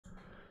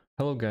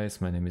Hello guys,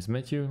 my name is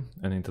Matthew,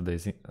 and in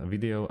today's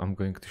video I'm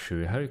going to show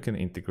you how you can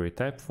integrate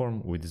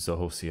Typeform with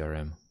Zoho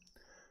CRM.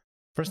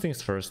 First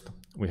things first,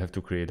 we have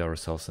to create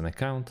ourselves an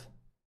account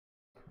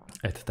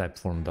at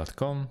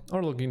typeform.com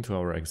or log into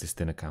our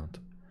existing account.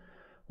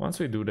 Once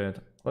we do that,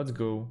 let's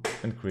go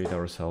and create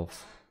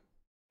ourselves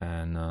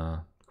an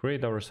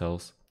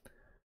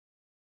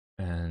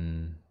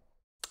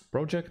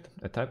project,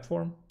 a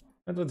Typeform,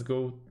 and let's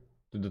go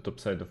to the top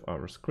side of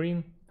our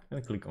screen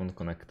and click on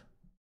Connect.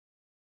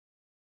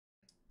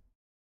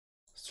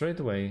 Straight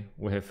away,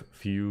 we have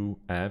few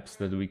apps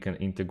that we can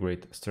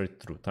integrate straight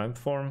through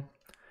Typeform,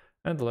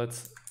 and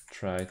let's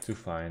try to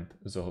find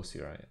Zoho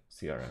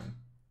CRM.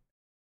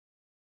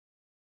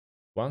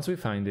 Once we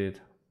find it,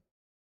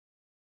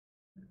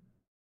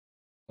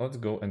 let's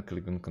go and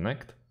click on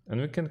Connect,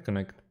 and we can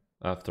connect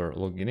after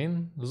logging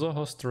in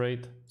Zoho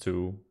straight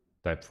to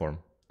Typeform.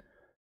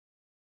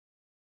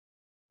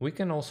 We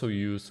can also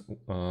use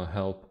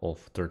help of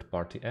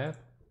third-party app.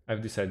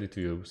 I've decided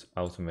to use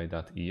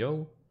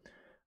Automate.io.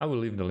 I will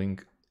leave the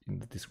link in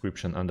the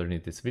description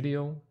underneath this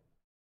video.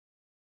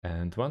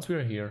 And once we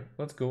are here,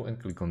 let's go and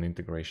click on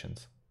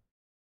integrations.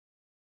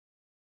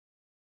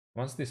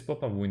 Once this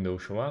pop-up window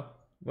shows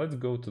up, let's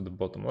go to the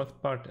bottom left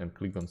part and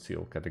click on See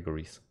All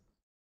Categories.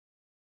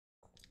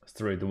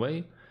 Straight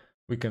away,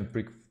 we can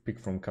pick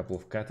from a couple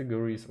of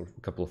categories or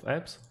a couple of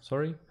apps,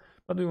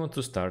 but we want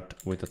to start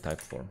with a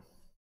Typeform.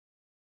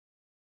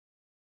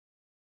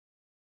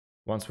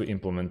 Once we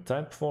implement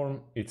Typeform,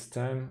 it's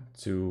time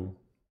to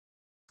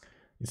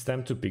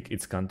pick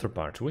its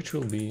counterpart, which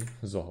will be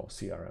Zoho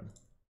CRM.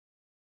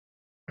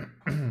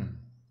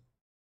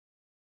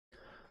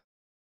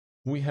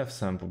 We have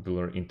some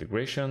popular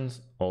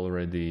integrations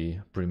already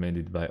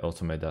pre-made by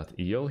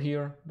Automate.io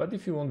here, but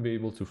if you won't be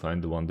able to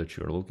find the one that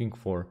you're looking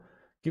for,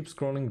 keep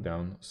scrolling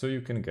down so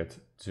you can get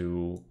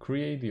to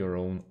create your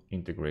own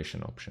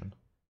integration option.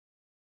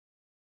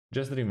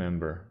 Just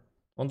remember,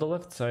 on the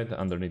left side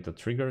underneath the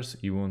triggers,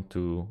 you want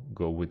to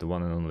go with the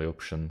one and only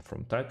option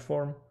from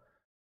Typeform.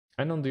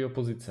 And on the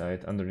opposite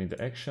side, underneath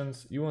the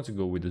actions, you want to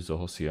go with the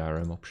Zoho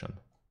CRM option.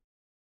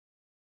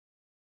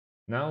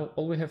 Now,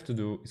 all we have to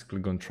do is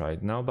click on Try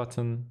It Now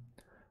button.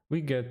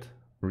 We get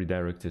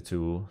redirected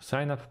to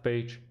sign up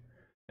page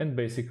and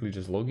basically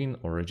just log in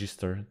or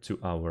register to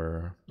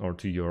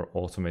your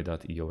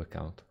Automate.io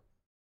account.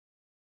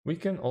 We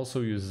can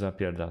also use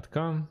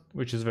Zapier.com,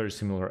 which is a very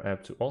similar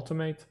app to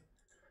Automate,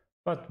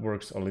 but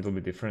works a little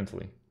bit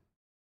differently.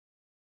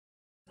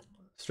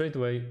 Straight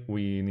away,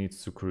 we need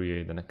to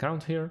create an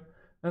account here,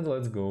 and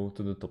let's go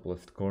to the top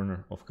left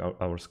corner of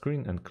our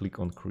screen and click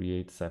on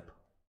Create Zap.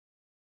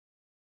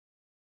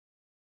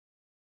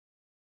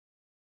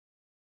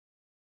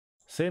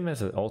 Same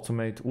as at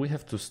Automate, we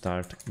have to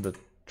start the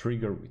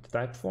trigger with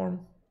Typeform.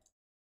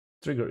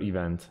 Trigger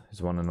event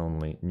is one and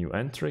only new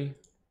entry.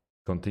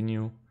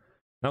 Continue.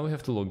 Now we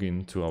have to log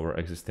in to our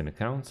existing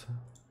account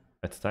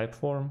at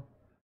Typeform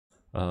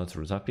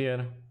through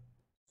Zapier.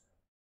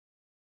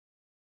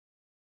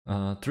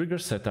 Trigger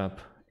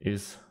setup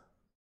is,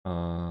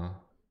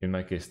 in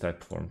my case,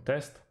 Typeform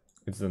test.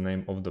 It's the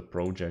name of the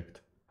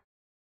project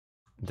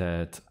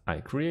that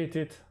I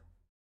created.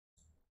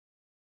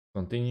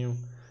 Continue.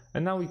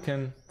 And now we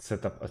can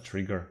set up a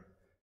trigger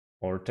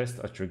or test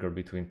a trigger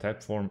between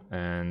Typeform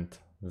and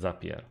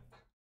Zapier.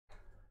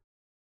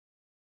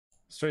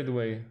 Straight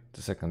away,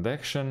 the second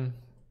action.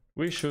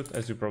 We should,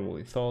 as you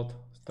probably thought,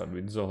 start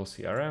with Zoho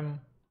CRM.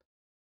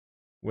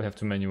 We have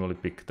to manually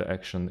pick the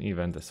action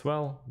event as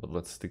well, but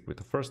let's stick with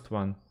the first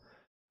one.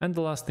 And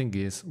the last thing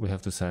is we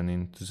have to sign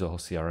in to Zoho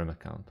CRM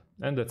account.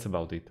 And that's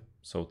about it.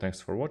 So thanks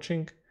for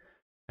watching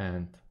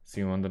and see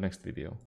you on the next video.